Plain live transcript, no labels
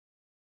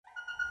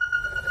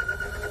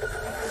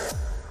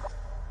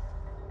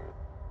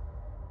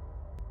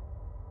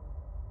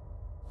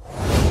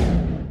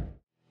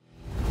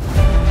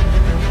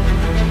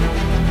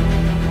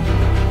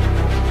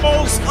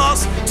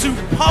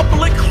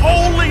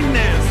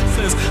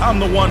I'm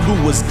the one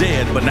who was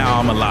dead, but now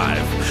I'm alive.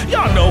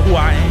 Y'all know who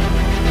I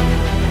am.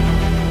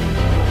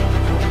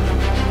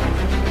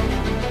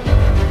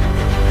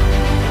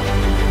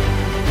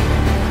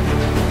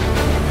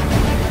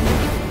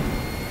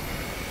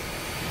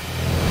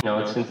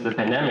 Since the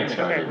pandemic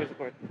started.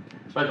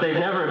 But they've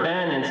never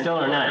been and still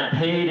are not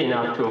paid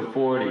enough to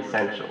afford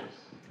essentials.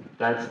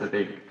 That's the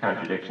big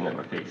contradiction that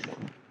we're facing.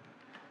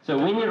 So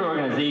we need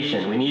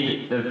organization. We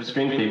need the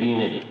strength of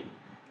unity.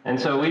 And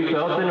so we've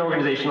built an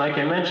organization, like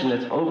I mentioned,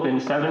 that's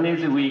open 7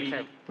 days a week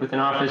with an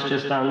office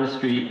just down the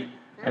street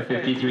at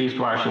 53 East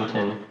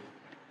Washington.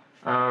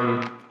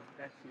 And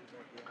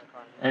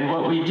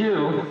what we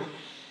do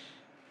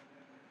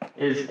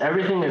is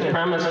everything is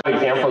premised on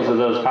examples of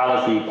those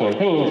policy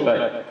campaigns,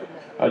 but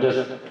I'll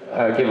just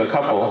give a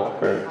couple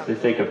for the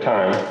sake of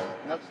time.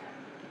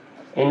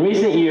 In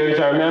recent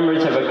years, our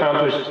members have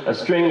accomplished a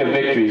string of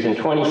victories. In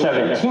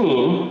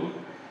 2017,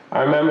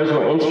 our members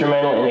were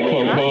instrumental in a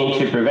campaign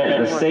to prevent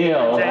the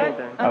sale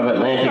of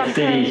Atlantic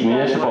City's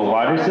municipal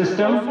water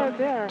system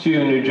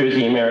to New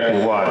Jersey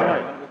American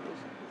Water.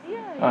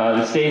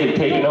 The state had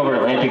taken over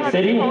Atlantic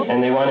City,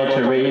 and they wanted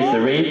to raise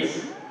the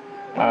rates.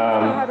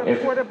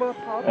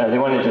 They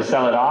wanted to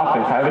sell it off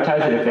and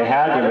privatize it. If they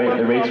had,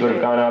 the rates would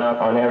have gone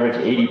up on average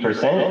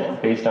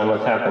 80% based on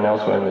what's happened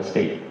elsewhere in the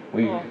state.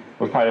 We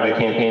were part of a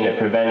campaign that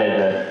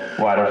prevented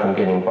the water from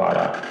getting bought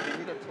up.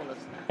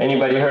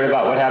 Anybody heard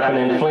about what happened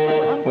in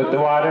Flint with the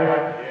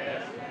water?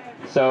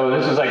 So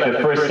this was like the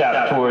first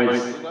step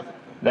towards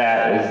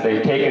that, is they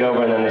take it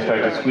over and then they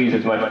start to squeeze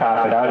as much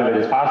profit out of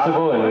it as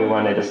possible, and we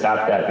wanted to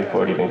stop that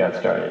before it even got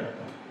started.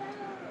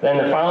 Then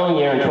the following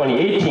year, in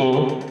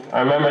 2018,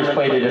 our members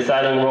played a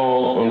deciding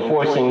role in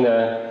forcing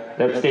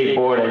that state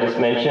board I just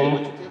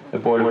mentioned, the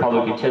Board of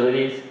Public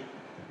Utilities,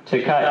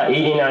 to cut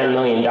 $89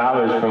 million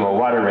from a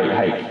water rate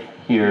hike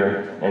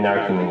here in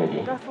our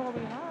community,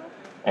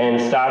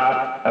 and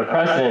stop a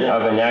precedent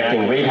of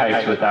enacting rate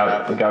hikes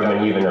without the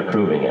government even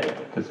approving it.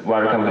 This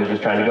water company is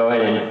just trying to go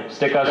ahead and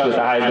stick us with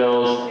the high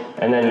bills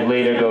and then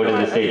later go to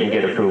the state and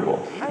get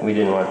approval. We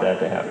didn't want that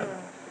to happen.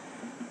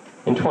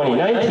 In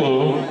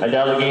 2019, a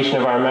delegation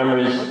of our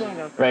members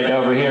right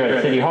over here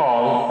at City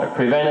Hall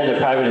prevented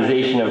the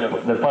privatization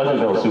of the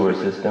Pleasantville sewer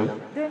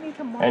system.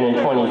 And in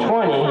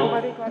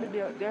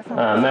 2020,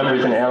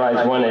 members and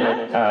allies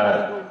wanted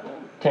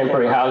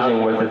temporary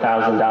housing worth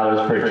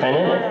 $1,000 per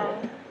tenant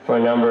for a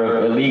number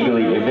of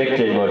illegally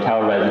evicted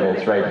motel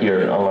residents right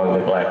here along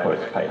the Black Horse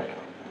Pike.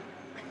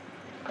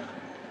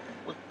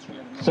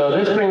 So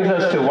this brings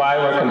us to why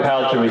we're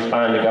compelled to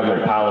respond to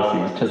government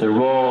policies, to the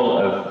role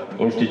of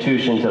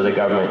institutions of the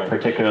government,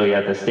 particularly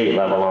at the state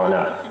level on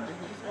up.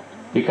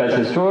 Because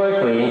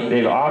historically,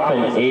 they've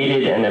often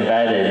aided and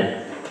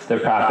abetted the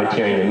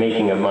profiteering, the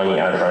making of money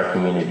out of our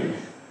communities.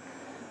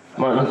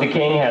 Martin Luther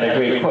King had a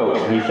great quote.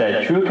 He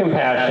said, "True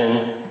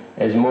compassion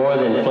is more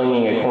than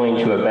flinging a coin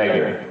to a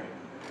beggar.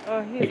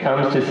 It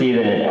comes to see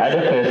that an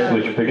edifice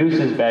which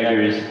produces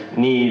beggars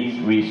needs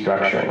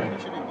restructuring."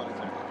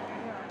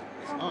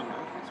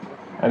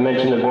 I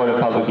mentioned the Board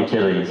of Public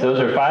Utilities. Those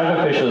are 5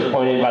 officials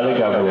appointed by the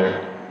governor.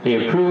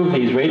 They approve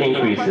these rate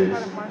increases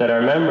that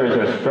our members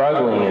are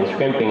struggling and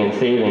scrimping and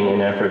saving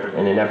in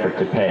an effort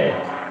to pay.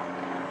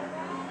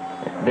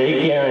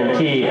 They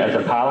guarantee as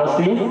a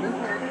policy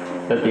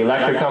that the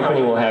electric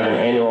company will have an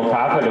annual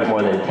profit of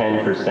more than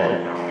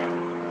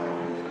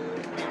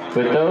 10%.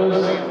 With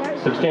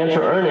those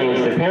substantial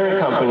earnings, the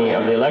parent company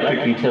of the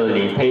electric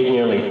utility paid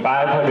nearly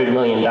 $500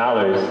 million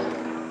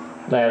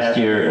last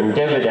year in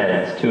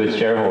dividends to its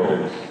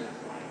shareholders.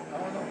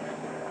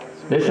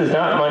 This is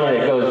not money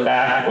that goes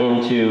back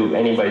into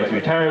anybody's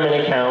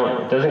retirement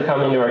account. It doesn't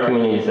come into our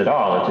communities at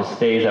all. It just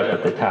stays up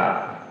at the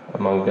top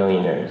among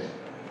billionaires.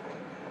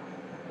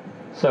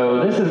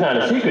 So this is not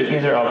a secret.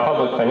 These are all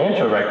public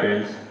financial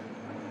records.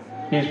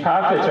 These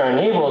profits are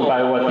enabled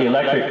by what the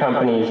electric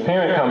company's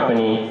parent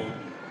company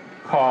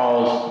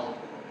calls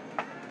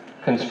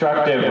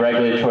constructive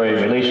regulatory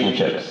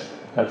relationships.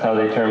 That's how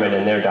they term it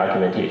in their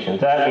documentation.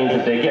 That means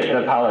that they get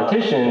the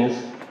politicians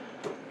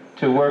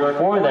to work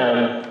for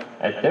them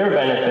at their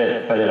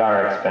benefit, but at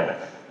our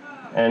expense.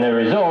 And the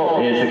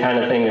result is the kind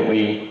of thing that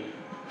we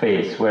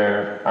face,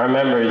 where our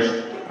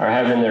members are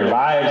having their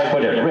lives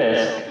put at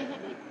risk.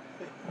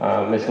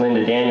 Miss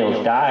Linda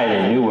Daniels died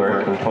in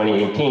Newark in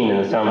 2018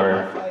 in the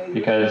summer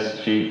because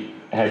she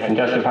had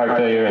congestive heart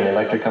failure and the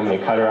electric company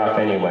cut her off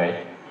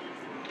anyway.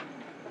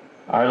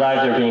 Our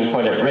lives are being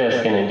put at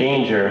risk and in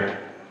danger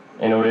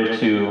in order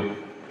to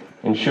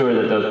ensure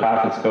that those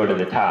profits go to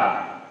the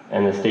top,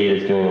 and the state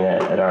is doing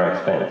that at our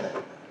expense.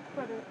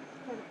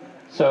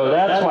 So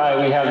that's why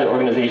we have the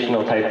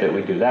organizational type that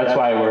we do. That's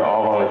why we're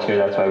all volunteer.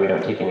 That's why we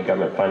don't take any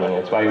government funding.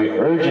 That's why we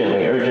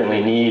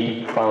urgently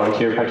need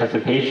volunteer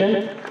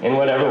participation in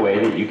whatever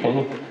way that you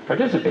can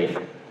participate.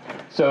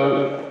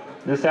 So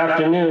this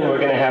afternoon, we're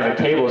going to have a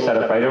table set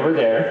up right over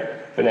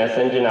there.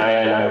 Vanessa and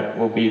Janaya and I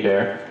will be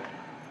there.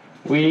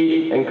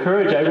 We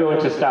encourage everyone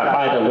to stop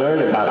by to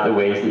learn about the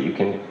ways that you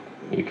can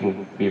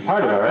be a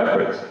part of our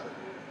efforts.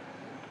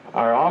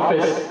 Our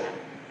office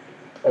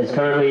is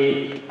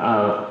currently,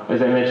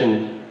 as I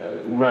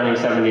mentioned, running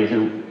 7 days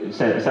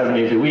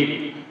a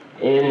week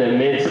in the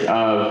midst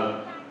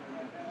of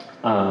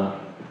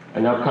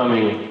an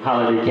upcoming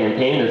holiday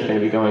campaign that's going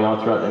to be going all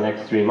throughout the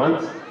next 3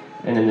 months.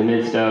 And in the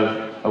midst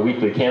of a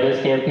weekly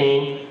canvas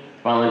campaign,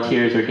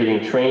 volunteers are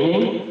getting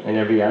training in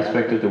every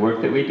aspect of the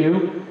work that we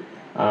do,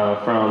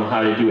 from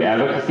how to do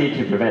advocacy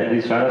to prevent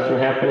these shadows from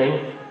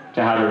happening,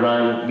 to how to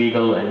run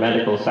legal and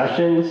medical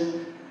sessions.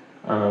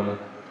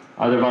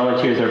 Other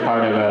volunteers are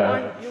part of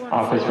an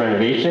office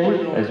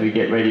renovation as we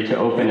get ready to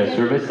open a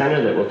service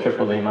center that will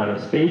triple the amount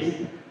of space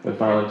with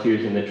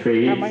volunteers in the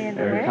trades. I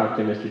already talked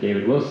to Mr.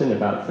 David Wilson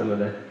about some of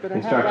the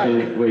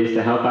construction ways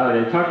to help out,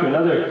 and talked to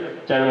another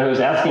gentleman who was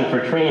asking for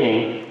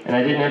training, and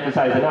I didn't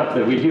emphasize enough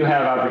that we do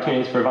have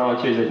opportunities for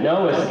volunteers that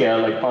know a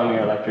skill like plumbing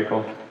or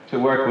electrical to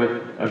work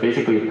with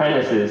basically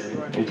apprentices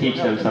and teach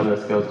them some of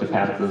the skills to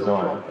pass those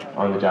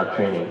on-the-job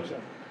training.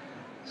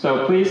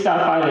 So please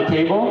stop by the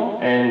table,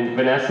 and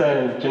Vanessa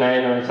and Janai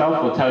and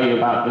myself will tell you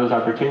about those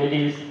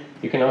opportunities.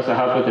 You can also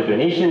help with a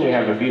donation. We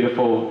have a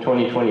beautiful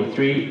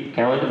 2023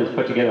 calendar that's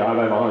put together all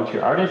by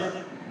volunteer artists.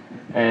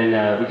 And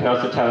we can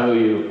also tell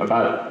you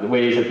about the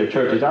ways that the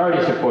church is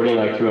already supporting,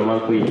 like through a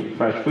monthly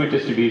fresh food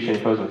distribution,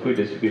 frozen food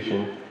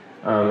distribution.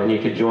 And you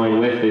could join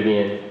with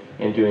Vivian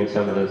in doing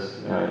some of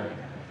those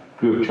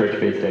group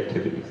church-based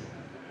activities.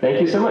 Thank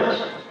you so much.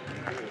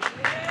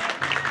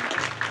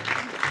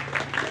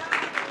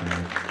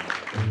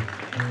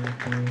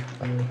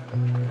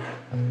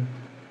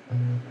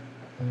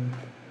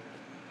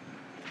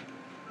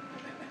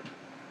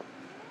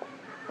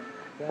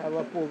 Can I have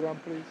a program,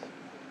 please?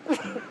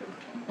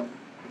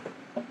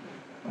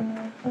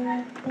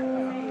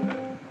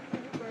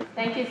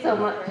 Thank you so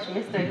much,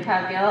 Mr.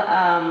 Cargill.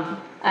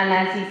 And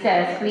as he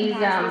says, please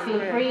feel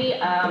free.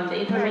 The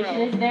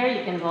information is there.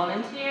 You can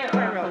volunteer, or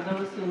for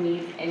those who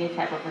need any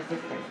type of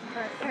assistance.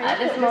 At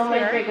this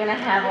moment, we're going to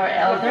have our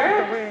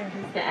elder,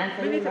 Mr.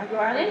 Anthony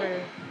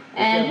McFarlane,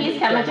 and he's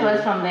coming to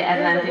us from the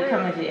Atlantic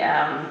Community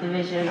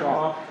Division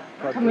of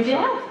Community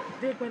Health.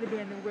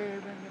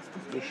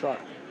 Too short.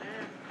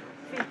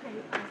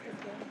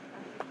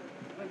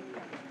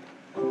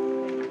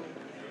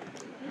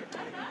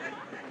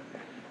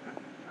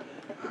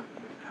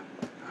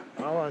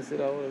 I want to sit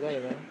over there,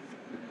 man.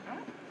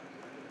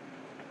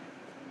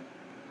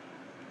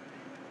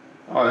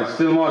 Oh, it's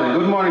still morning.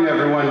 Good morning,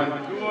 everyone.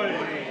 Good morning.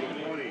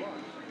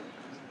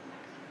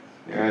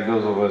 Yeah,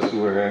 those of us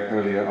who were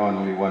earlier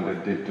on, we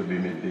wanted it to be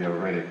midday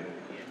already.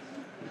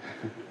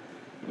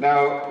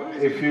 Now,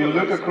 if you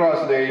look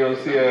across there, you'll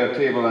see a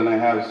table, and I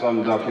have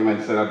some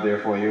documents set up there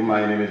for you.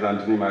 My name is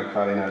Anthony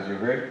McFarlane, as you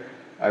heard.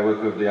 I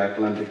work with the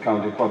Atlantic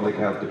County Public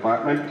Health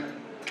Department.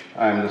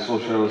 I'm the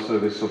Social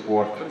Service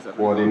Support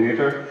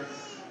Coordinator.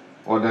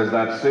 What does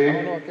that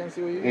say?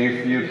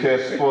 If you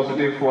test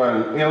positive for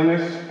an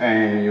illness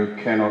and you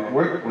cannot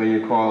work, when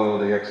you call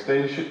the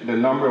extension, the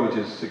number, which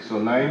is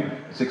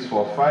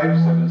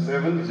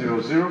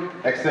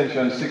 609-645-7700,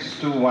 extension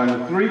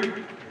 6213,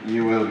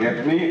 you will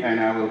get me, and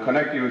I will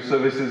connect you with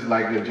services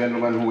like the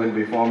gentleman who went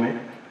before me,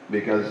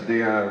 because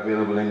they are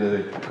available in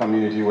the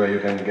community where you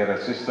can get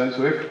assistance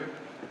with.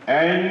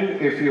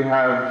 And if you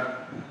have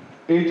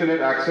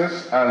internet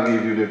access, I'll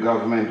give you the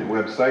government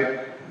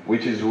website,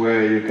 which is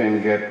where you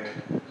can get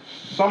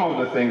some of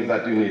the things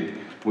that you need,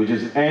 which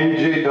is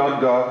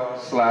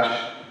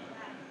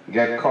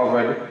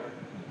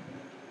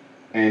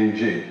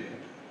nj.gov/getcoverednj.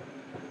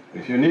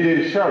 If you need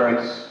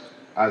insurance,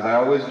 as I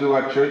always do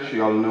at church,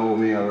 you all know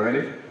me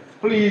already,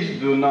 please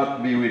do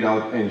not be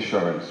without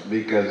insurance,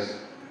 because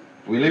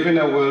we live in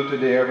a world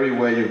today,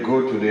 everywhere you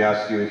go to, they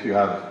ask you if you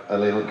have a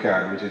little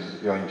card, which is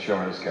your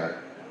insurance card.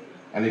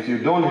 And if you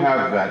don't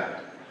have that,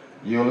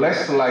 you're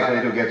less likely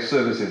to get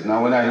services.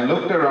 Now, when I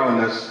looked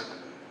around us,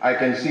 I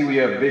can see we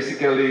are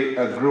basically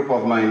a group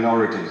of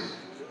minorities.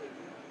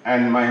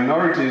 And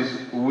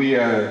minorities, we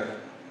are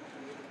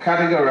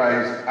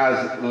categorized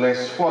as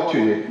less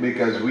fortunate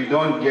because we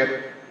don't get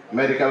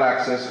medical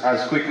access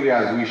as quickly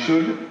as we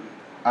should.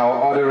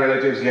 Our other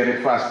relatives get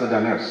it faster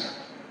than us.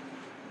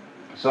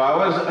 So I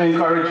always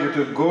encourage you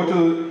to go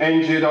to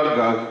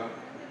nj.gov,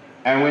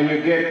 and when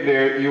you get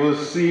there, you will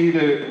see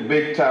the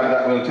big tab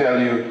that will tell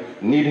you,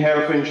 need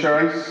health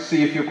insurance,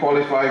 see if you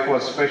qualify for a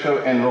special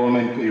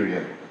enrollment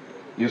period.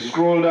 You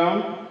scroll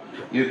down,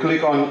 you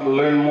click on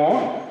learn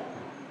more.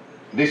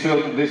 This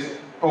will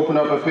open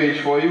up a page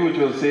for you which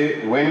will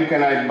say, when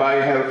can I buy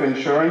health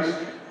insurance?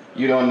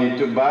 You don't need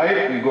to buy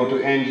it. You go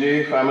to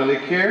NJ Family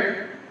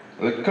Care.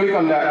 Click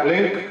on that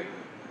link.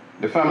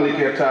 The Family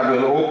Care tab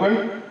will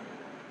open.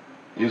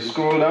 You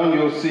scroll down,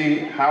 you'll see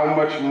how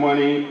much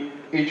money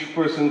each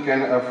person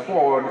can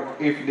afford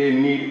if they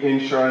need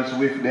insurance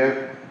with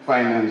their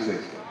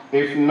finances.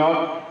 If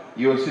not,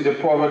 you'll see the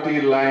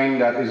poverty line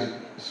that is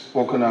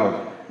spoken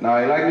of. Now,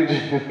 I like the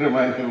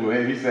gentleman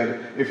where he said,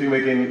 if you're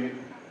making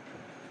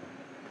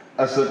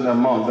a certain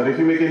amount, but if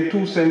you're making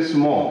 2 cents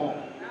more,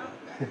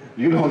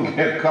 you don't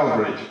get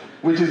coverage,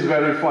 which is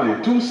very funny.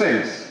 2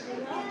 cents.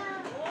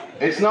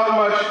 It's not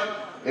much.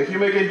 If you're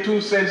making 2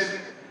 cents,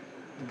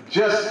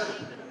 just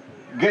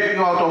get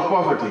you out of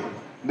poverty.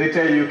 They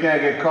tell you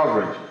can't get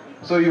coverage.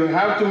 So you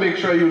have to make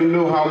sure you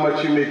know how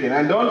much you're making.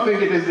 And don't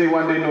think it is the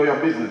one they know your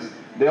business.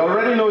 They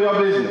already know your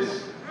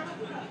business.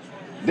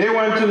 They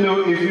want to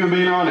know if you're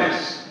being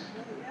honest.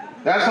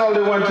 That's all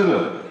they want to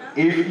know.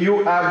 If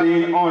you are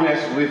being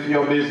honest with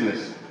your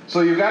business.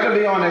 So you got to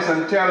be honest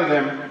and tell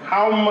them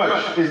how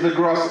much is the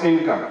gross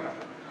income.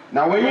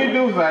 Now when you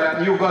do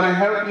that, you're going to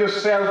help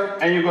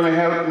yourself and you're going to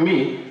help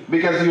me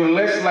because you'll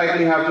less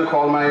likely have to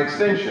call my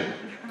extension.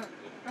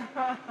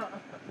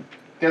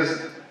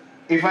 Because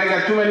if I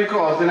get too many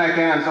calls, then I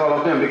can't answer all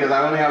of them because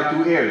I only have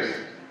 2 ears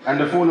and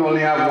the phone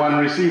only have 1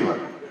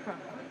 receiver.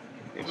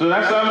 So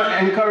that's why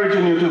I'm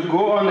encouraging you to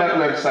go on that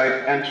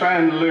website and try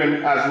and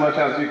learn as much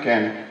as you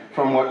can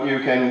from what you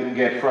can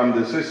get from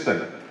the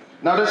system.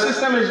 Now the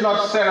system is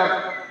not set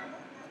up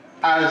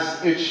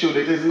as it should.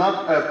 It is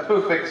not a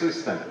perfect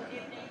system.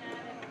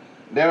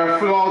 There are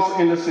flaws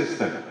in the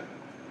system.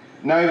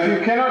 Now if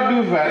you cannot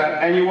do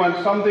that and you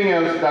want something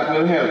else that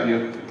will help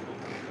you,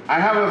 I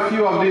have a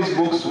few of these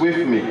books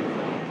with me.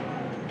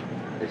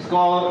 It's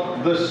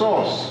called The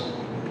Source.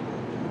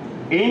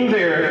 In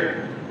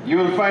there, you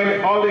will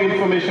find all the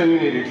information you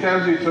need. It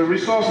tells you it's a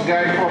resource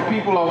guide for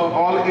people of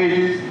all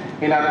ages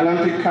in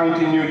Atlantic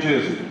County, New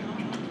Jersey.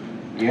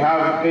 You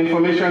have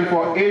information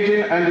for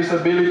Aging and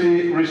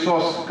Disability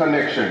Resource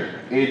Connection,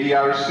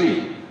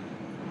 ADRC.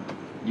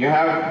 You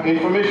have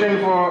information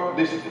for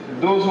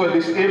those who are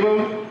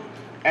disabled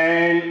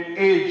and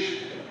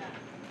age.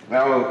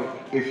 Now,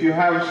 if you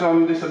have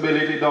some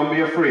disability, don't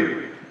be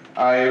afraid.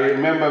 I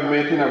remember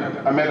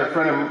I met a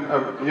friend,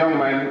 a young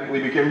man,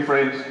 we became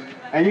friends,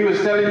 and he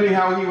was telling me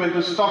how he went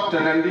to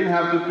Stockton and didn't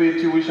have to pay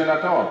tuition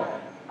at all.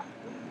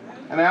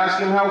 And I asked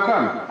him, how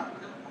come?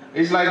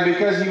 It's like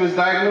because he was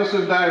diagnosed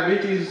with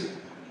diabetes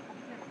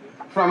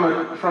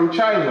from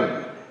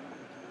childhood,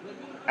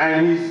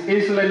 and he's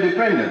insulin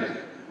dependent.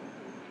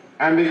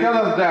 And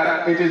because of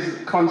that, it is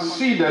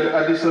considered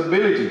a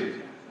disability.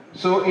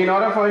 So in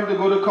order for him to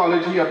go to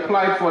college, he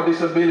applied for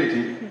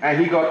disability, and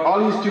he got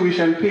all his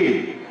tuition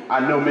paid. I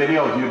know many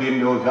of you didn't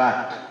know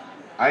that.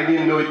 I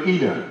didn't know it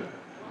either.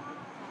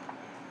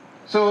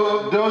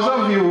 So those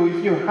of you,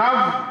 if you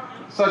have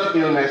such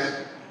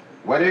illness,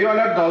 whether you're an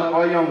adult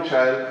or a young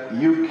child,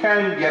 you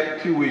can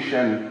get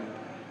tuition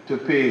to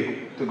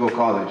pay to go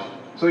college.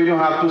 So you don't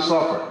have to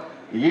suffer.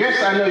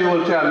 Yes, I know you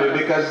will tell me,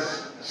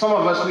 because some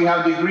of us, we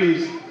have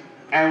degrees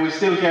and we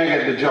still can't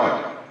get the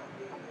job.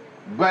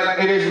 But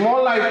it is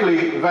more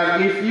likely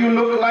that if you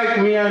look like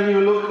me and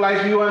you look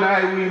like you and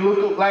I, we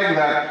look like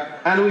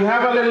that, and we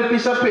have a little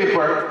piece of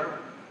paper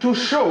to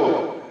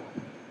show,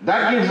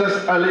 that gives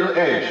us a little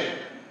edge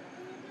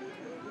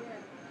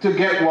to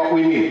get what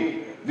we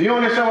need. Do you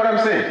understand what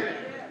I'm saying?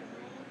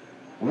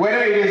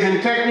 Whether it is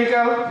in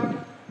technical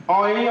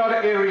or any other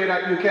area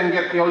that you can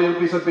get your little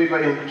piece of paper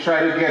and try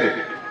to get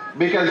it.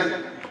 Because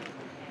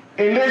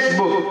in this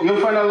book,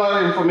 you'll find a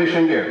lot of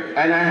information there.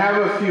 And I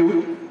have a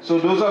few, so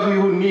those of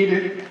you who need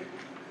it,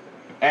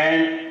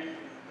 and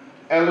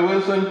Elder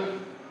Wilson,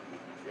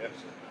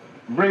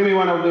 bring me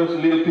one of those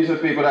little pieces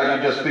of paper that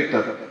you just picked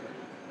up.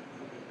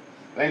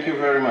 Thank you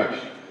very much.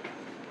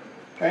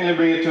 Kindly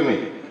bring it to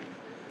me.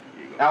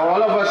 Now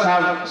all of us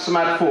have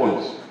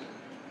smartphones.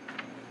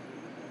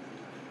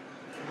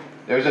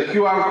 There's a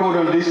QR code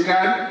on this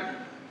card.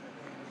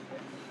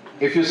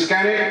 If you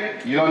scan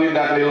it, you don't need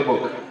that little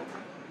book.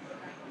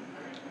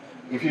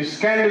 If you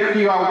scan the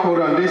QR code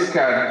on this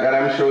card that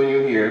I'm showing you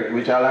here,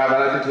 which I'll have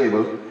at the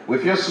table,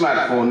 with your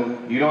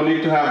smartphone, you don't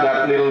need to have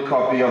that little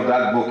copy of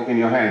that book in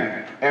your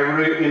hand.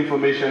 Every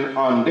information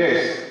on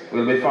this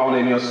will be found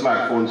in your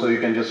smartphone, so you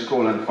can just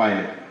scroll and find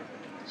it.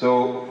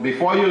 So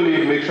before you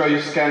leave, make sure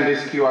you scan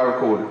this QR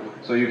code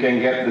so you can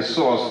get the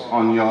source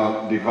on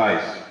your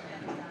device.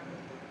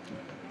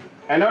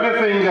 Another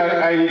thing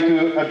that I need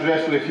to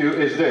address with you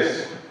is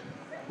this.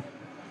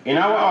 In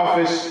our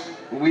office,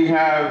 we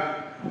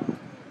have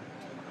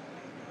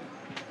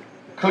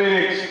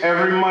clinics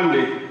every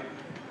Monday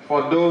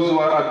for those who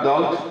are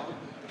adult,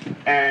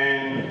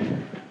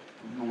 and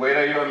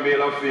whether you're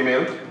male or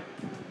female,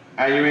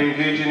 and you're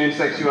engaging in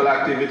sexual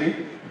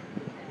activity,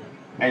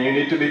 and you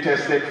need to be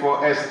tested for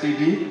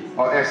STD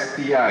or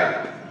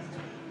STI.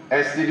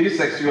 STD,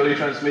 sexually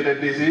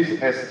transmitted disease,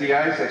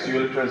 STI,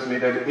 sexually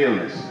transmitted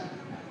illness.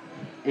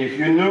 If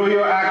you know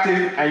you're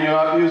active and you're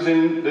not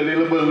using the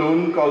little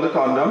balloon called the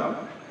condom,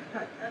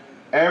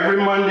 every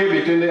Monday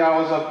between the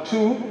hours of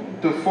 2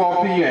 to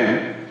 4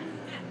 p.m.,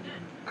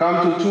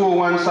 come to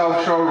 201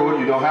 South Shore Road.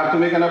 You don't have to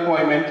make an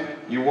appointment.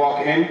 You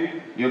walk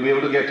in, you'll be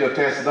able to get your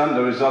test done.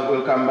 The result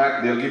will come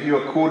back. They'll give you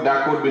a code.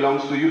 That code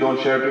belongs to you.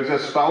 Don't share it with your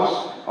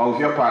spouse or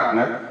with your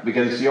partner,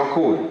 because it's your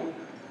code.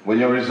 When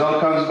your result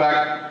comes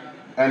back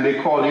and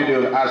they call you,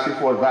 they'll ask you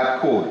for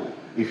that code.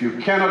 If you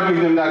cannot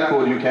give them that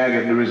code, you can't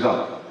get the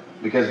result,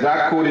 because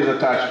that code is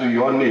attached to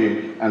your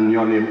name and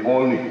your name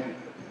only.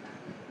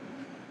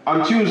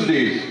 On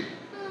Tuesdays,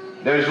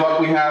 there is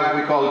what we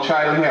call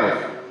child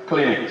health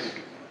clinics.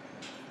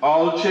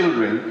 All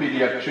children,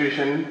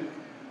 pediatrician,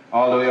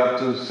 all the way up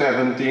to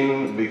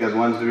 17, because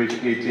once they reach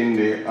 18,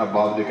 they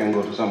can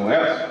go to somewhere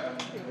else.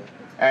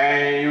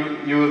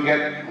 And you will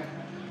get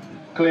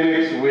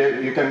clinics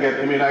where you can get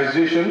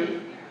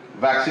immunization,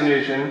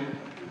 vaccination,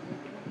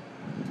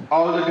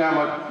 all the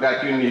gamut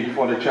that you need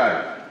for the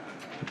child.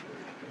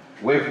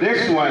 With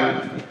this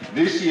one,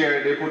 this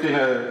year they put in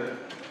a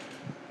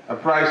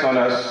price on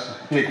us.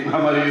 It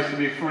normally used to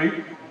be free,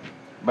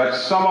 but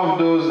some of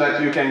those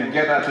that you can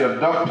get at your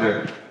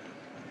doctor,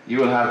 you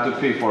will have to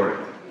pay for it.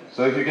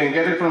 So if you can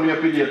get it from your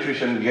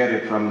pediatrician, get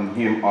it from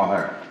him or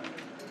her.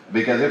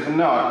 Because if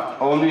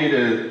not, only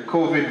the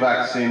COVID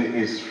vaccine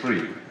is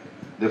free.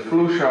 The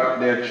flu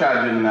shot, they're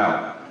charging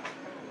now.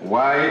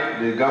 Why?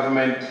 The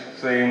government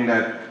saying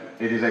that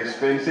it is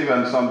expensive,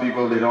 and some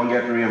people, they don't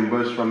get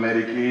reimbursed from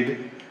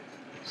Medicaid.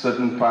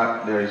 Certain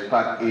part, there is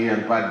Part A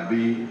and Part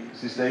B.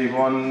 Sister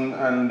Yvonne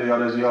and the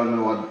others, you all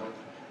know what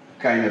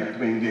kind of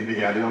thing they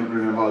be. I don't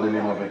remember all the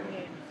name of it.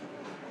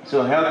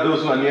 So help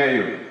those who are near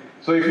you.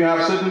 So if you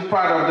have certain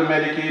part of the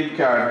Medicaid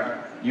card,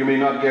 you may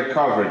not get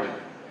coverage.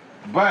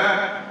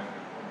 But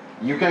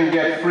you can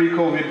get free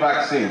COVID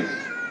vaccines.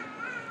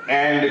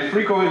 And the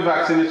free COVID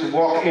vaccine is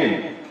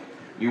walk-in.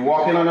 You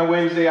walk in on a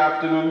Wednesday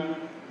afternoon,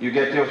 you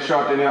get your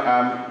shot in your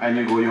arm, and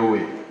you go your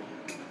way.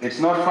 It's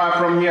not far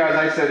from here. As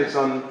I said, it's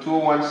on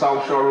 201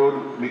 South Shore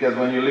Road, because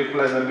when you leave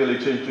Pleasantville, you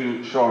change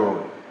to Shore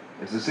Road.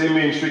 It's the same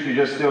Main Street. You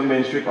just stay on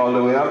Main Street all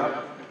the way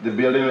up. The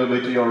building will be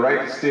to your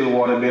right,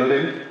 Stillwater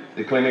building.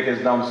 The clinic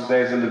is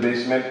downstairs in the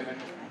basement.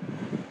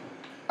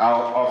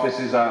 Our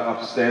offices are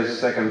upstairs,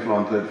 second floor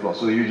and third floor.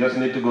 So you just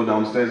need to go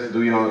downstairs,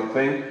 do your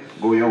thing,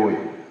 go your way.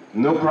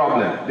 No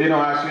problem. They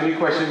don't ask you any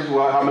questions.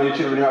 Well, how many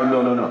children you have?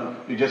 No, no, no.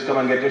 You just come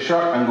and get your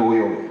shot and go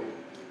your way.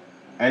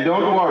 And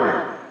don't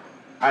worry.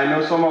 I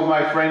know some of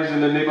my friends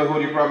in the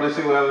neighborhood, you probably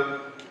say, well,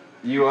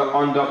 you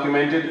are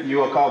undocumented,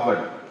 you are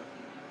covered.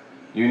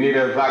 You need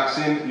a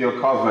vaccine, you're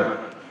covered.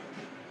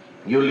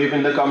 You live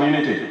in the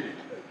community.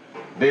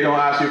 They don't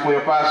ask you for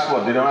your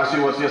passport. They don't ask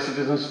you what's your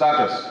citizen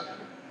status.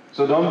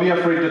 So don't be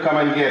afraid to come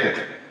and get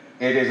it.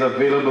 It is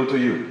available to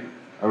you.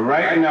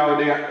 Right now,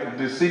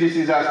 the CDC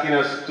is asking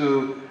us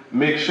to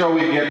make sure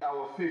we get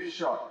our 5th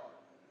shot,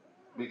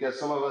 because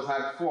some of us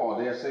had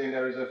 4. They are saying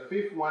there is a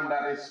 5th one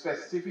that is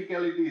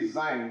specifically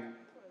designed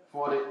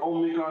for the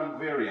Omicron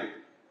variant.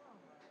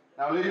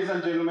 Now, ladies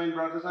and gentlemen,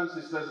 brothers and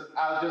sisters,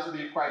 I'll just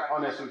be quite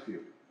honest with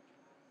you.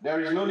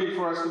 There is no need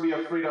for us to be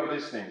afraid of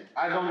this thing.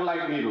 I don't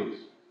like needles,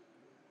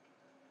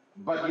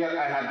 but yet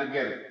I had to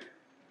get it.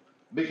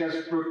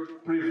 Because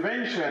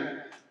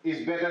prevention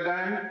is better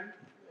than,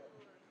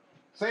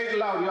 say it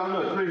loud, you all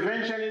know it.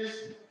 Prevention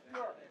is,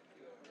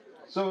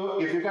 so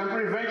if you can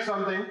prevent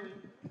something,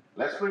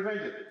 let's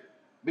prevent it.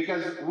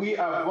 Because we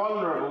are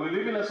vulnerable. We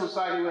live in a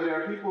society where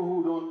there are people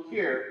who don't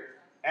care,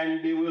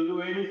 and they will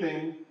do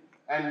anything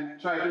and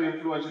try to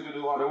influence you to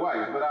do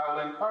otherwise. But I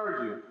will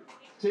encourage you,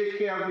 take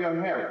care of your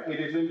health. It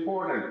is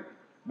important.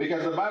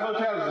 Because the Bible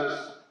tells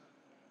us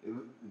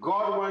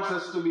God wants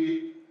us to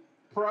be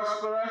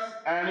prosperous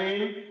and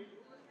in,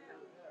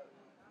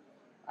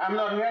 I'm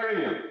not hearing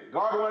you.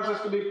 God wants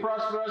us to be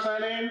prosperous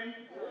and in.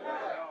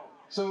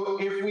 So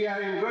if we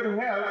are in good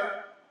health,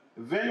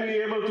 then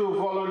we're able to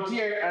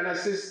volunteer and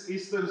assist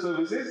Eastern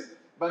services.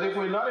 But if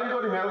we're not in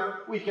good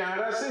health, we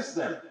cannot assist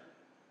them.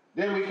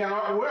 Then we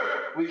cannot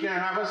work. We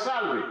can't have a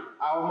salary.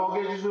 Our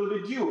mortgages will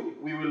be due.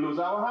 We will lose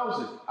our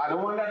houses. I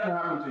don't want that to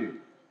happen to you.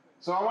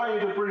 So I want you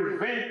to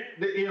prevent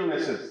the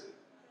illnesses.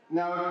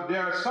 Now,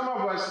 there are some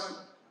of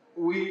us,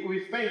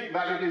 we think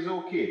that it is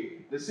okay.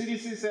 The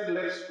CDC said,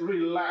 let's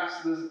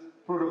relax the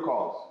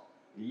protocols.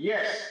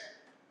 Yes,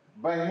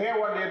 but hear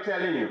what they're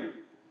telling you.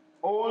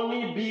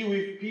 Only be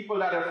with people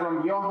that are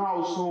from your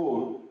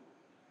household,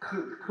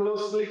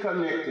 closely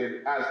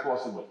connected as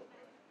possible.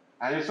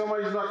 And if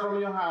someone is not from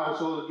your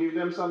household, give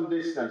them some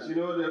distance. You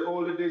know, the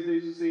older days they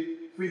used to say,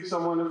 feed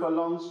someone with a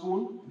long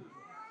spoon.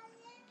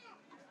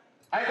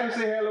 I can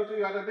say hello to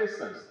you at a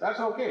distance. That's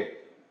okay.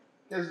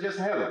 It's just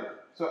hello.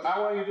 So I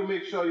want you to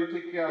make sure you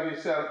take care of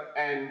yourself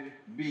and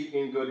be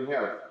in good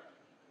health.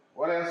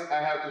 What else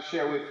I have to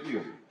share with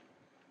you?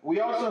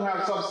 We also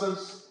have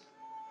substance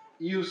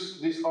use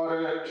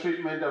disorder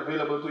treatment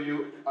available to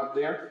you up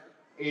there.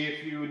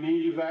 If you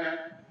need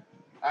that,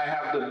 I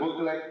have the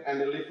booklet and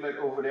the leaflet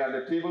over there at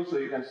the table, so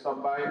you can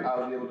stop by.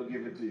 I'll be able to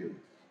give it to you.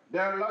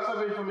 There are lots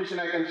of information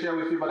I can share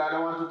with you, but I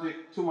don't want to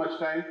take too much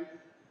time,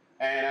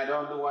 and I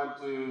don't want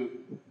to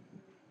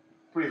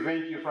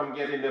prevent you from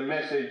getting the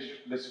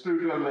message, the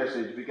spiritual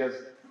message, because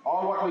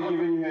all what we're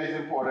giving you here is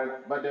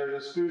important, but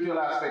there's a spiritual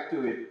aspect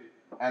to it.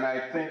 And I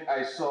think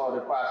I saw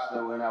the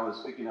pastor when I was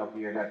speaking up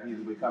here that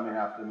he'll be coming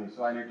after me,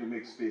 so I need to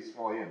make space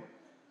for him.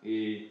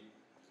 He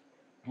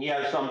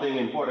has something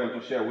important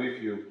to share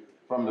with you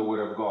from the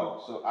Word of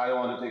God, so I don't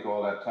want to take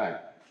all that time.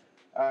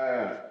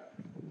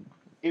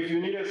 If you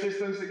need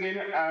assistance again,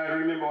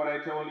 remember what I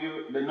told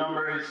you. The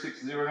number is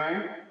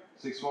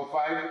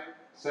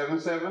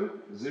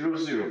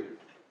 609-645-7700.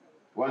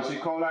 Once you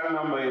call that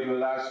number, it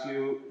will ask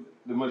you,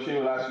 the machine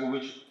will ask you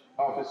which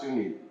office you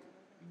need.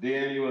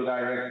 Then you will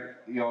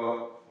direct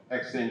your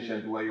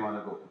extension to where you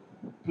want to go.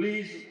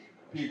 Please,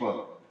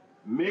 people,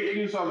 make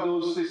use of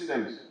those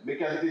systems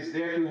because it is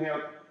there to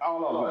help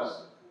all of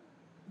us.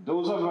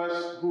 Those of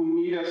us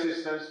who need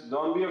assistance,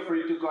 don't be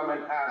afraid to come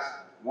and ask,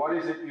 what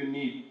is it you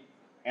need?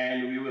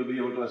 And we will be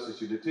able to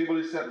assist you. The table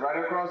is set right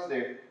across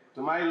there,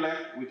 to my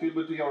left, which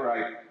will be to your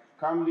right.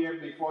 Come there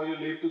before you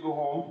leave to go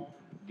home.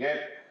 Get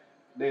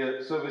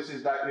the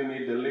services that you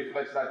need, the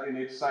leaflets that you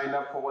need, sign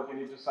up for what you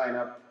need to sign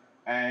up,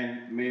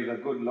 and may the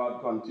good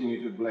Lord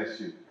continue to bless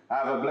you.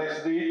 Have a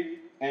blessed day,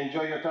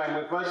 enjoy your time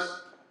with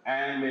us,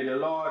 and may the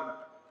Lord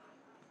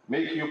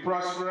make you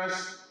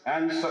prosperous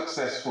and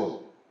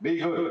successful. Be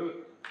good.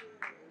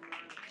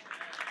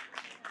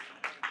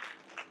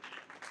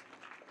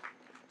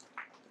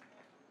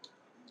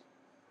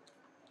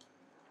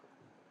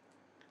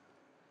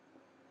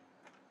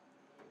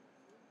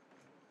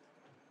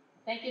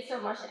 Thank you so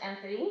much,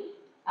 Anthony.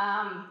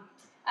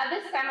 At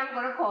this time, I'm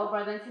going to call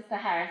Brother and Sister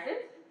Harrison.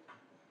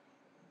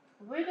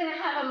 We're going to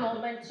have a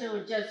moment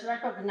to just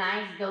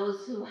recognize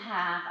those who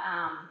have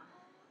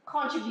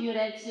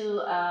contributed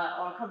to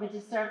our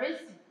community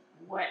service,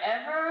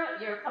 wherever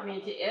your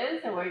community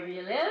is or wherever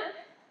you live,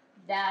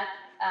 that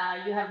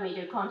you have made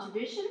your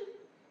contribution.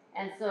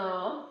 And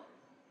so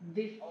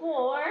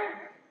before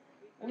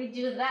we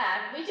do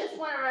that, we just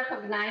want to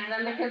recognize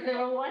them because they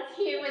were once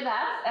here with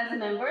us as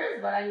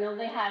members, but I know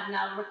they have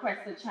now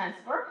requested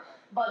transfer,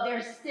 but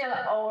they're still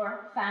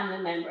our family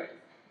members.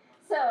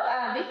 So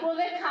before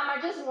they come, I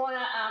just want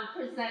to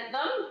present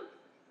them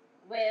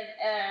with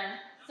a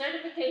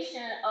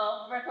certification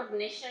of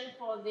recognition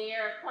for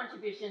their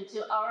contribution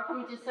to our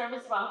community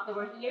service while they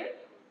were here.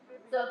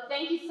 So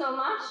thank you so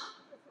much.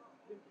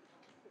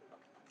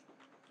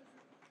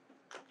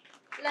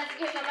 Let's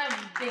give them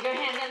a bigger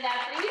hand than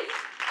that, please.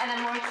 And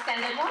a more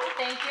extended one.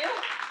 Thank you.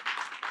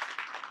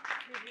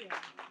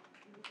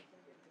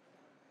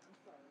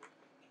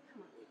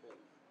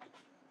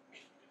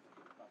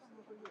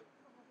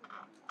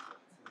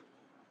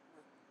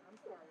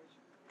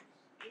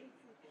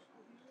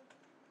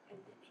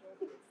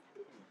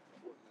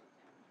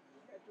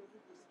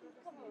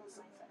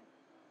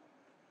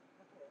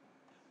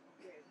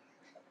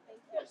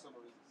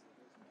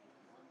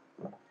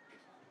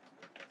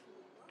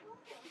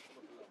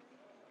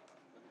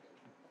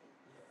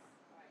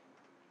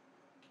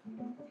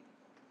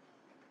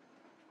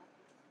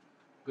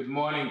 Good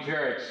morning,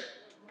 church.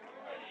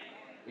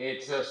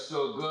 It's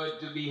so good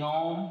to be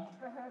home.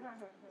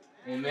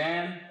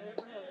 Amen.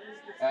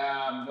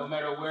 No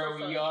matter where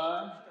we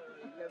are,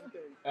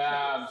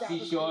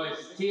 Seashore is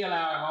still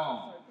our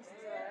home.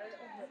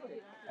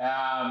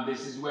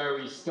 This is where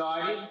we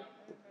started,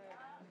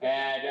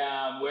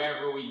 and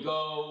wherever we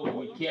go,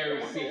 we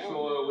carry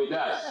Seashore with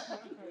us.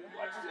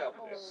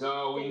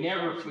 So we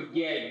never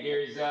forget.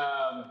 There's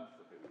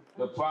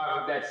the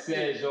prophet that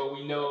says, "Oh,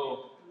 we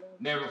know,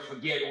 never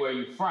forget where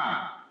you're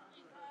from."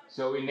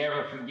 So we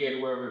never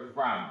forget where we're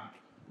from.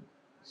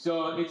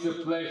 So it's a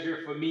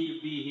pleasure for me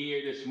to be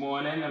here this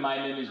morning. My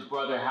name is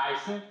Brother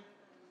Hyson,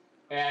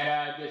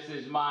 and this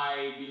is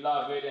my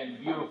beloved and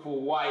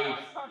beautiful wife,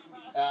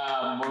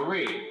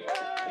 Marie.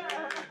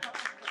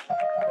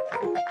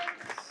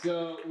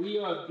 So we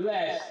are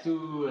blessed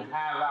to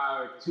have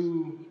our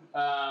two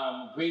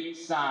great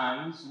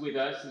sons with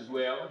us as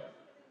well,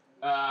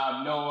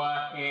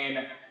 Noah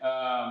and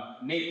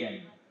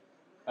Nathan,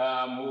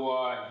 who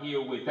are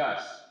here with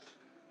us.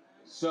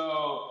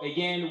 So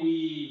again,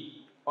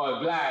 we are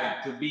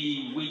glad to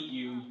be with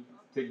you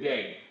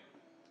today.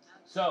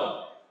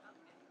 So,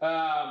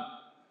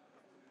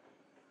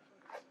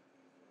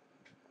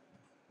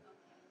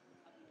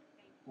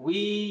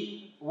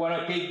 we want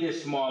to take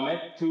this moment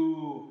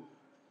to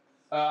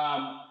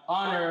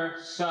honor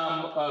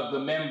some of the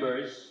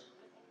members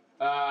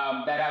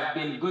that have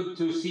been good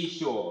to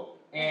Seashore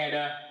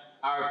and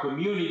our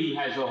community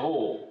as a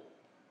whole.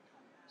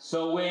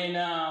 So when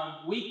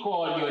we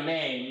call your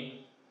name,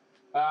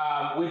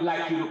 we'd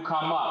like you to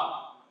come up.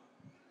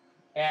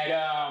 And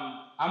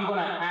I'm going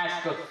to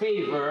ask a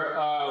favor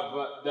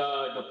of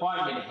the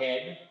department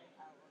head,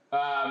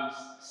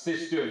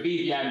 Sister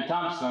Vivian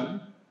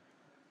Thompson,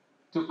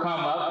 to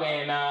come up,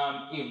 and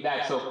if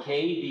that's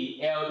okay,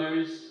 the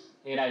elders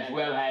and as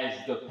well as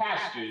the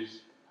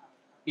pastors,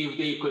 if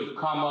they could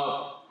come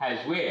up as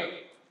well.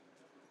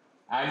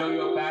 I know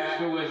your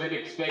pastor wasn't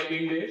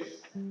expecting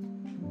this,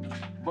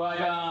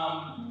 but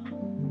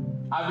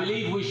I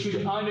believe we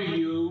should honor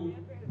you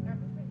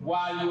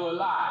while you're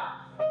alive.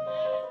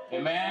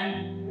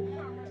 Amen?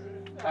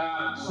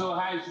 So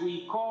as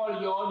we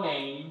call your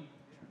name,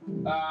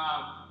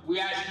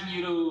 we're asking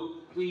you to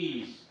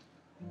please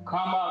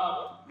come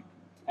up,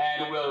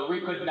 and we'll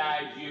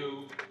recognize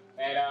you,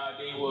 and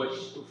they will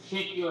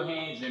shake your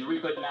hands and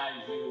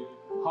recognize you,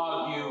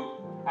 hug you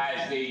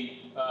as they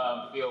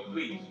feel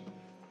pleased.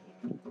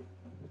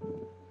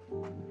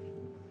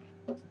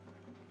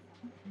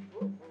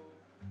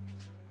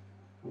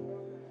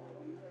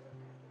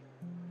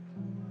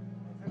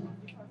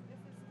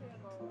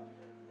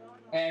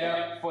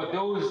 And for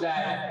those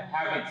that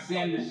haven't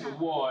seen this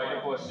award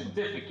or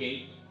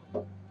certificate,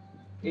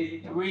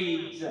 it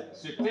reads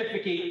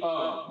Certificate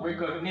of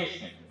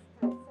Recognition.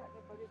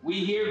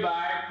 We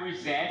hereby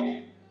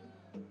present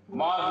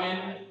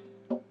Marvin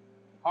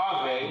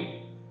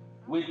Harvey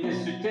with the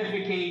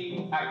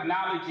certificate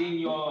acknowledging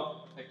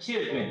your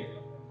achievement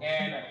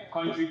and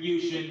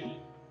contribution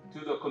to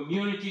the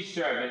community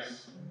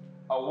service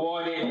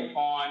awarded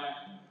on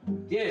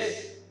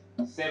this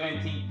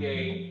 17th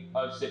day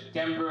of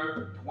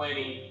September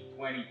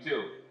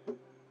 2022.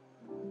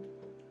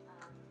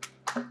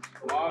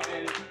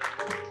 Marvin.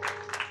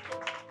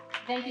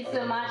 Thank you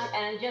so much.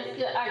 And just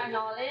to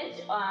acknowledge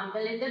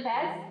Belinda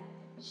Best,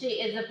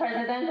 she is the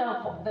president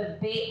of the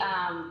Bay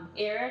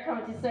Area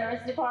Community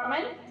Service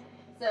Department.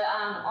 So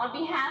on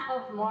behalf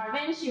of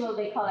Marvin, she will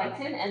be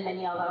collecting and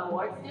many other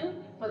awards too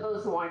for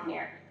those who aren't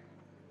here.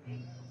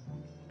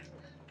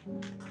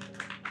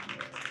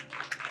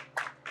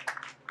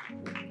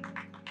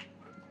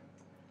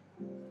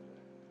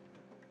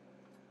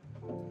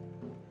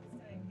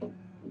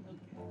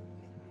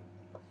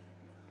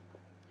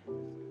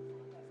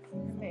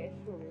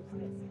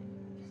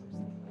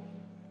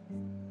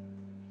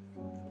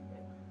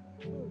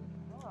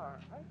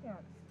 I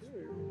can't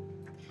see.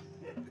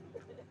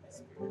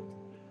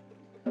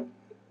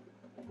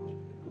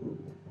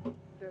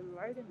 The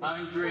lighting is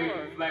Andre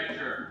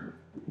Fletcher.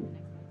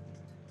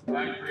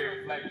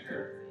 Andre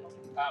Fletcher.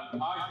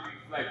 Audrey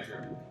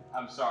Fletcher.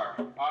 I'm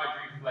sorry.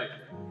 Audrey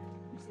Fletcher.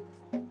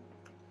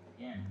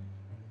 Again.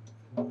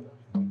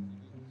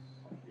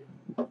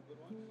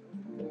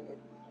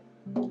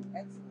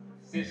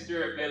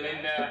 Sister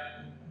Belinda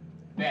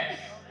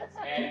Best.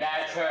 And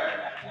that's her.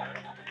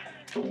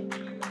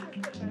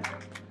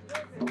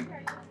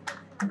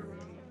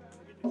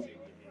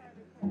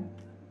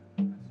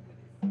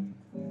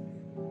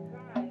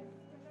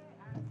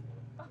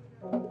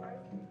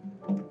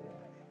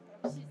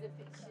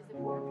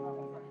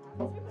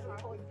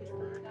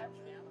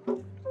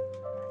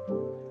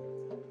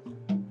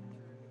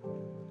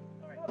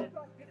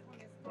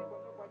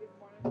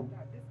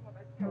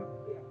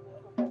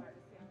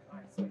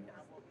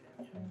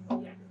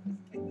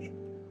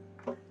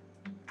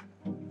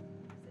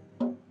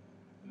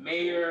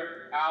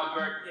 Mayor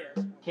Albert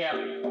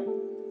Kelly.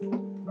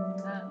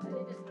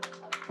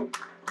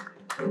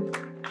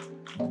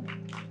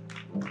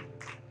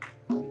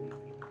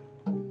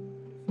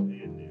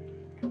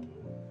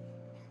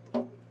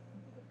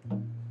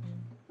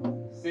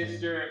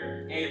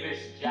 Sister Avis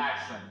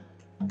Jackson.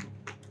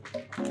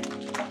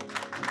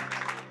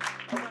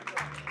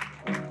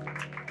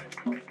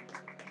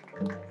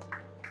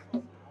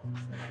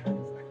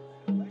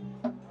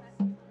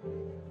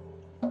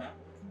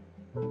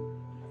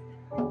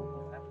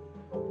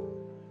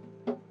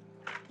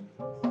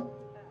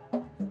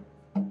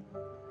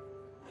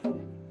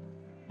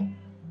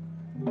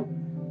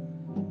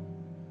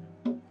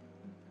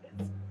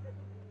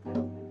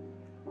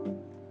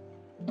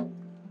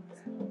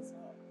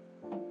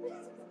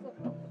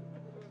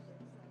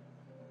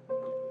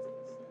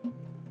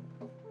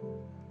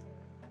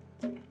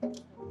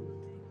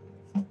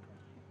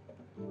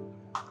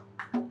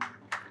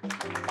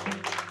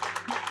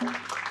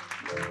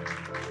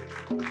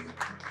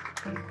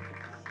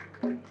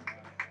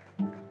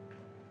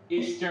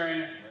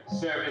 Eastern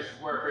Service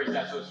Workers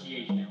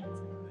Association.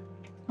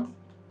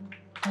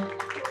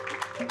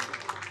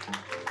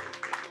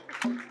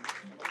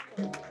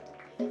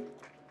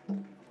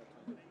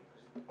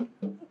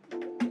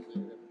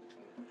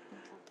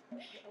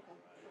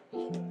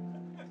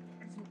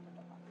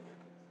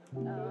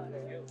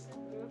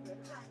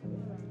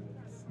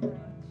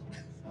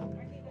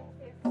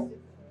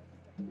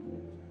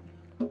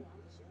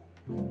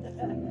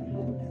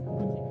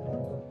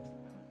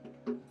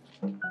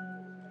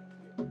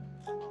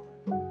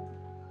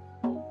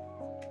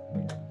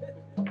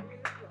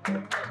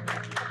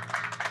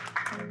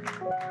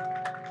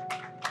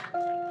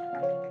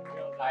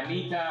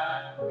 Anita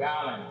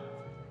Gallen.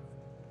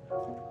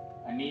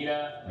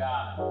 Anita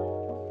Gallen.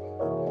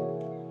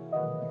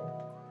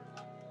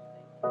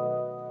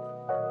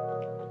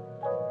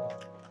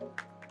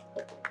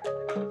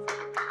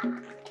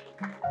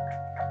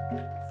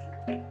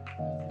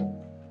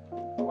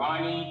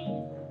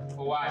 Ronnie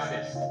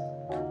Oasis.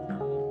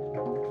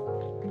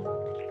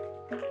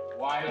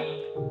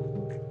 Ronnie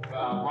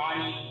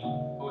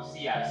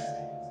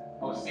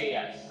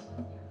Oseas.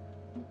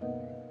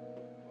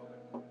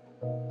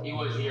 He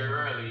was here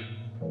early.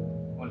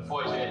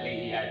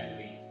 Unfortunately, he had to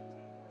leave.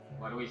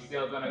 But we're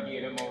still gonna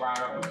give him a round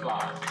of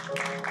applause.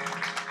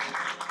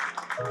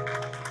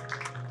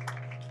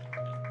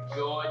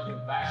 George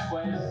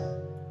Vasquez.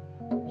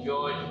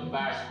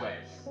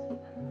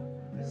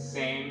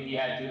 Same, he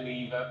had to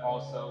leave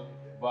also.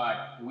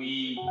 But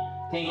we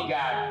thank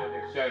God for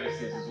their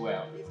services as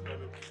well.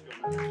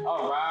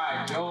 All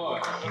right,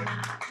 George.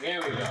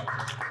 There we go.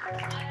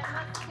 And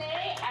I must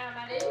say,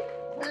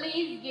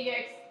 please give your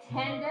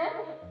extended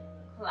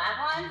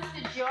clap-ons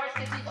to George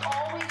because he's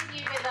always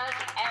here with us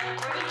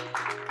every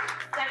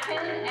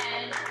second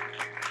and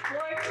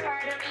works hard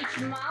third of each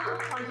month,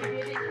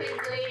 contributing his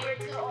labor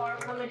to our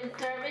community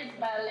service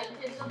by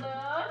lifting the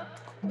load.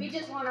 We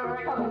just want to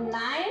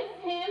recognize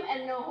him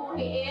and know who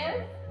he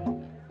is.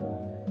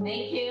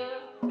 Thank you.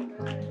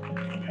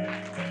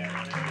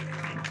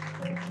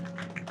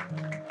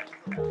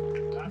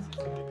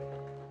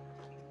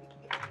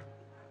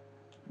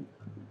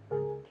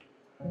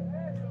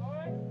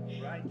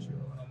 Right, Joe.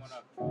 Come on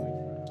up,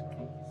 Joe.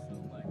 Thank you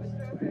so much.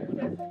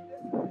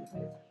 Thank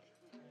you.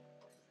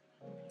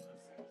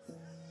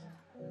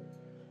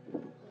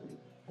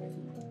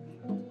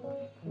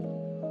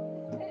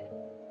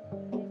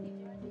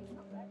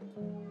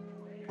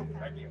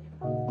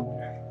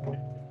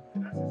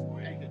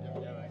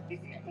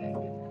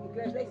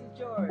 Congratulations,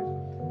 George.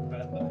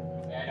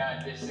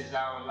 And this is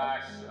our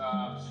last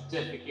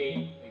certificate.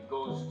 It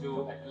goes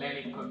to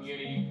Atlantic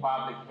Community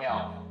Public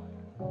Health.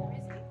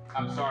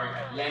 I'm sorry,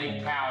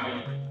 Atlantic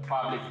County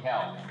Public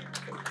Health.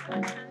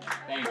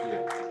 Thank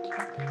you.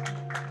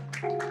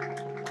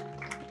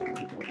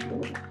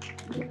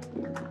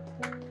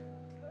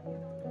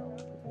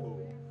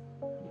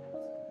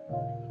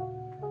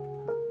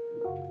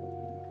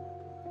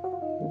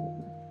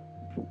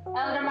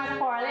 Elder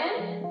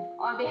McFarland,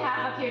 on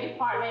behalf of your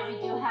department, we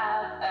do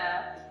have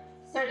a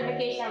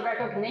certification of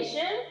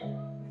recognition.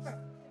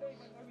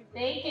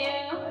 Thank you.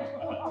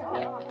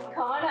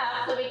 Come on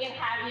up so we can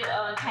have you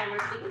on camera,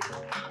 please.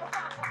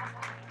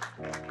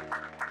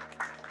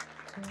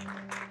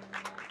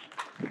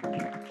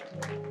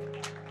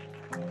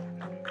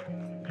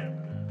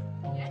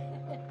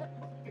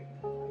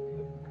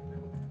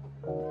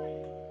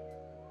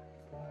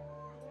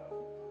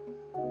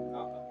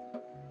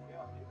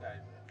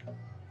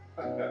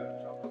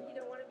 You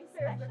don't want to be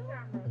serious on camera.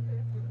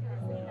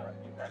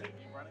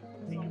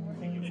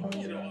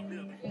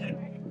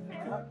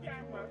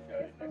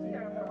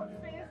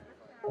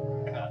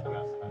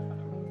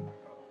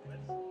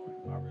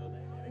 My real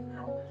name ain't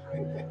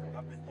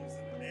I've been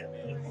using the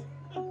name.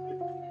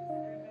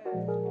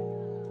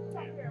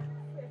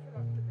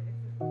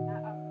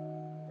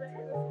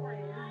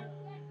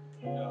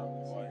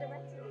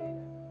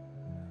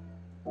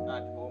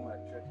 At home at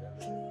church.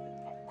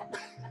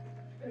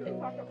 Let's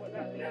talk about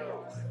that later.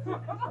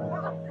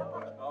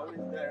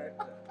 Always there.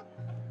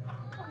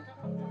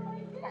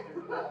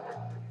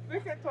 We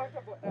can talk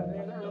about that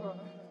later on.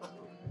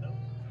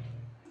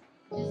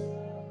 Just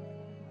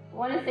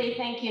want to say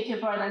thank you to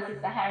Brother and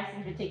Sister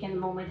Harrison for taking a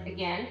moment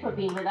again for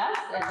being with us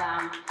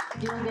and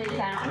doing these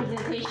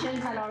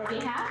presentations on our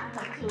behalf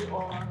to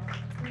our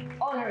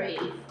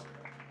honorees.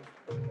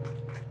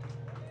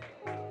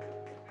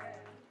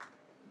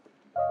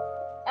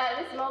 At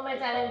this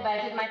moment, I've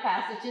invited my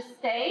pastor to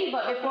stay,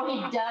 but before he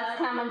does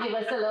come and give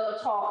us a little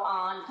talk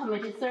on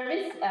community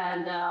service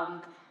and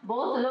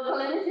both local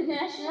and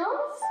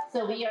international,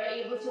 so we are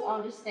able to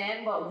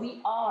understand what we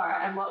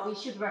are and what we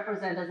should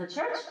represent as a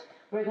church,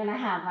 we're going to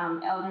have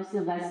Elder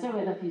Sylvester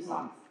with a few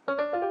songs.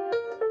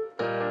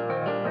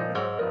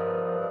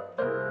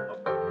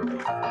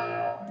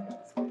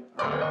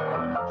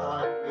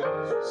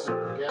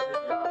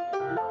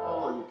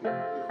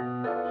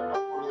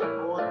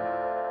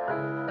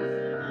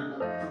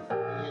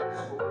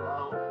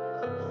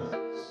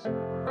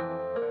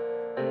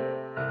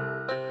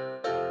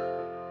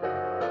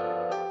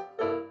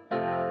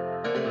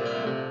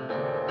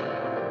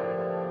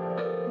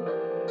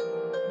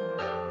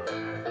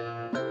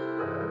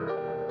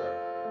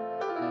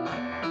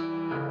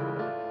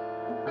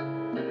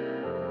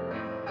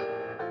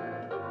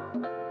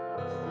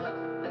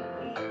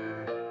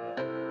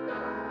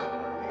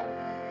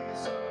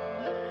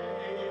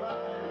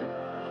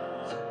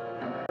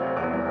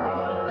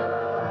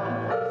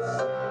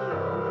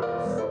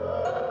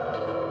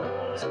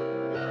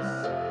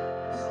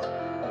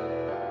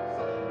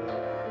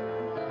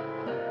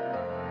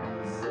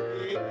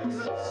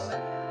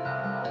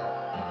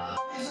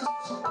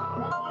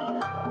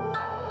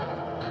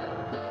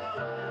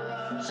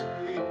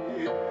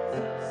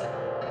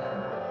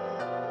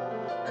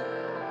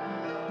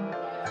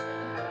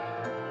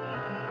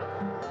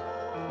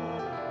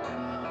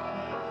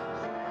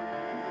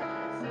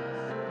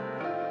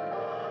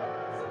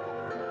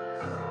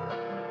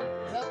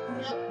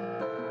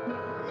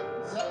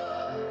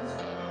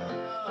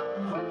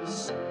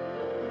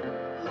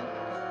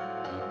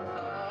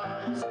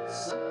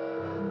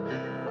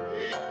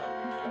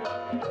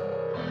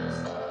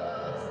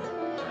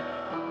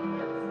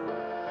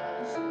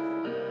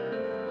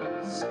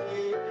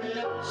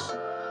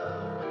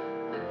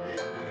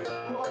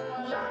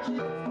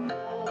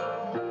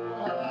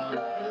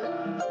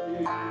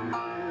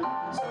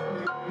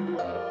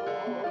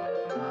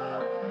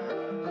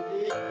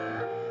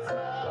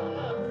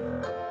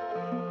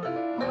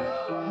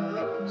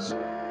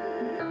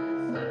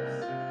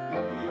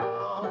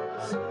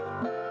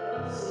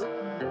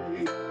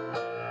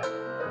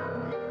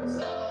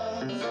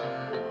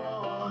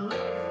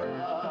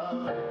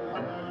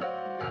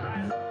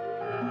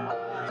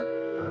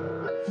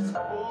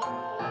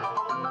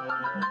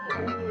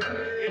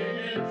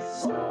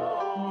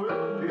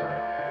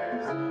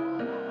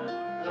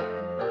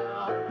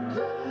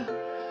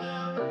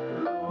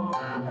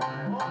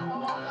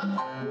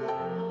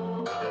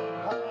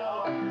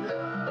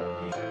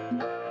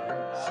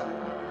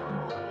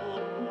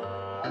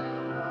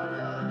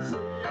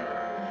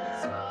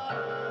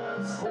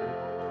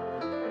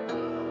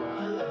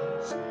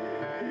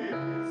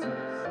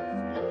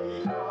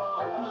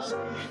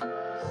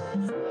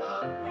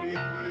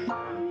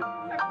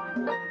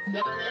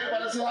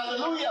 Everybody say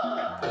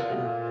hallelujah.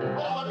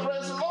 Oh,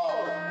 praise the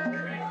Lord.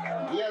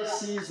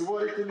 Yes, he is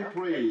worthy to be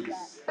praised.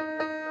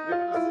 Let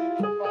us sing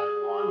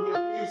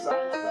 251. He is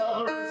our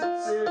sovereign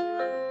and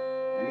Savior,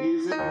 and he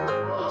is in this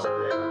world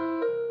today.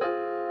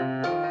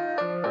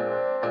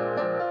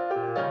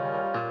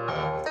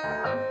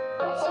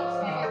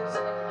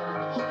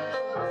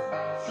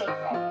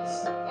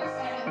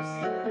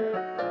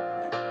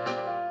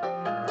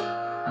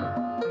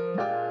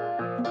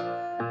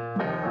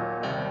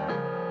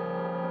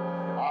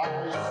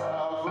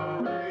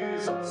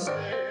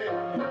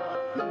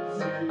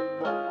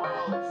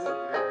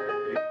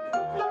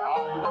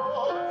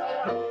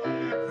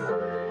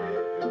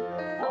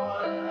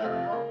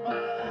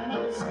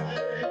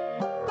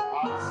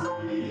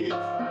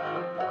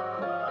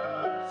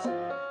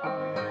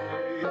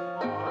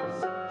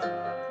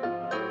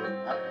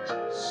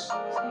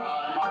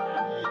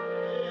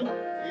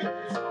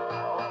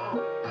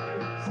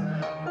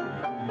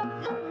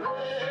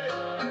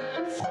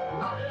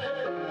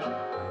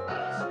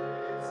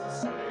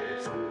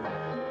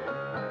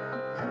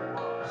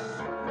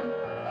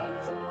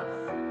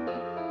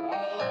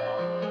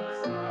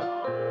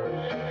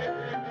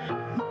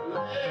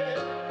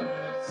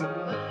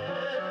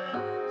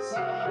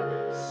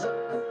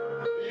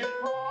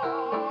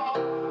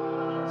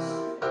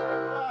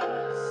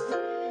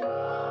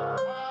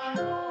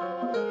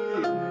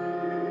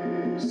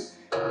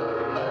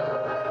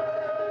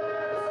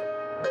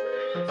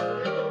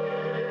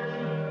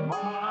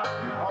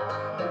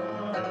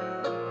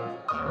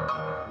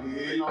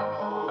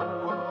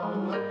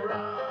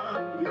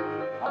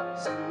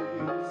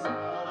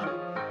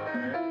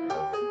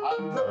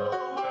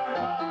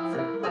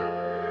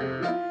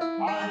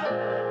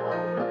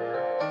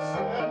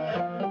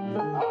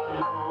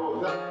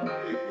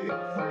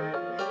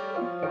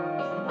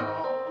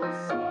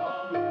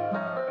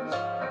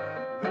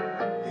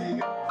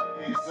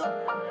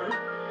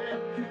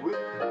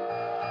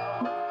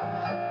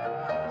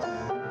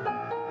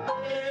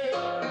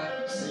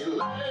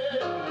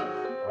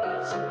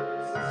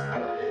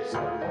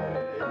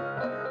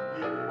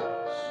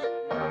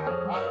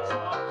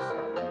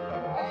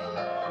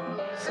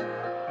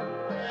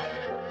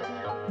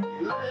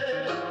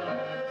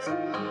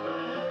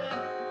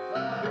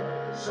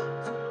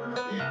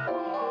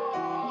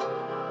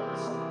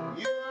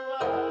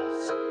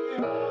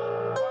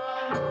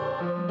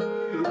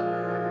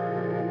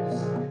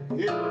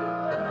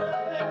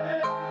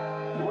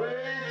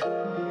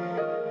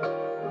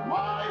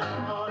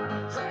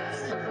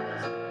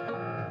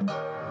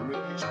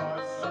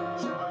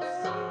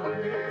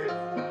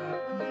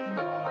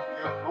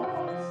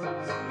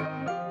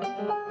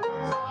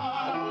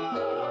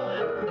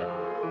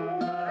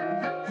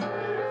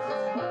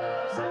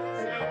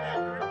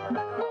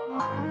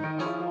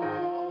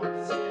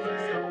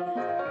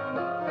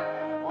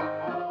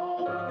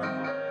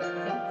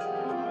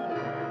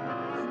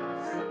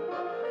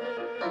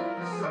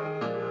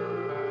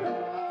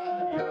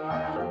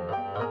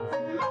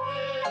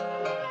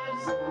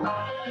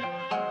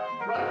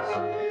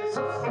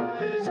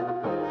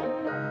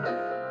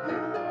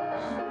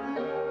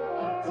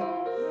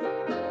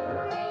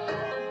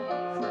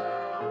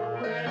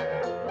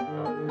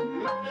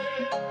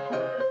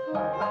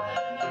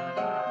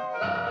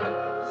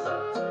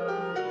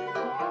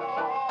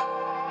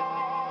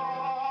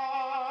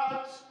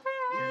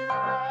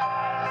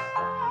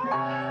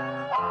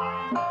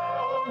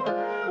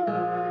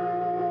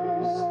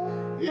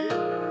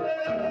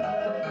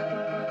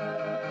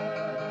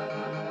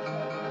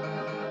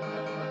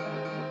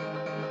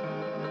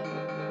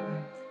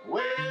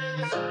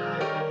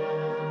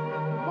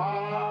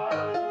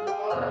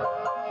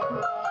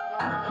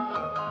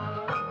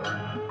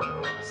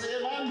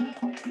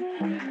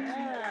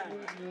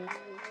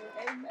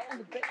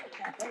 Amen.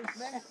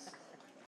 Amen.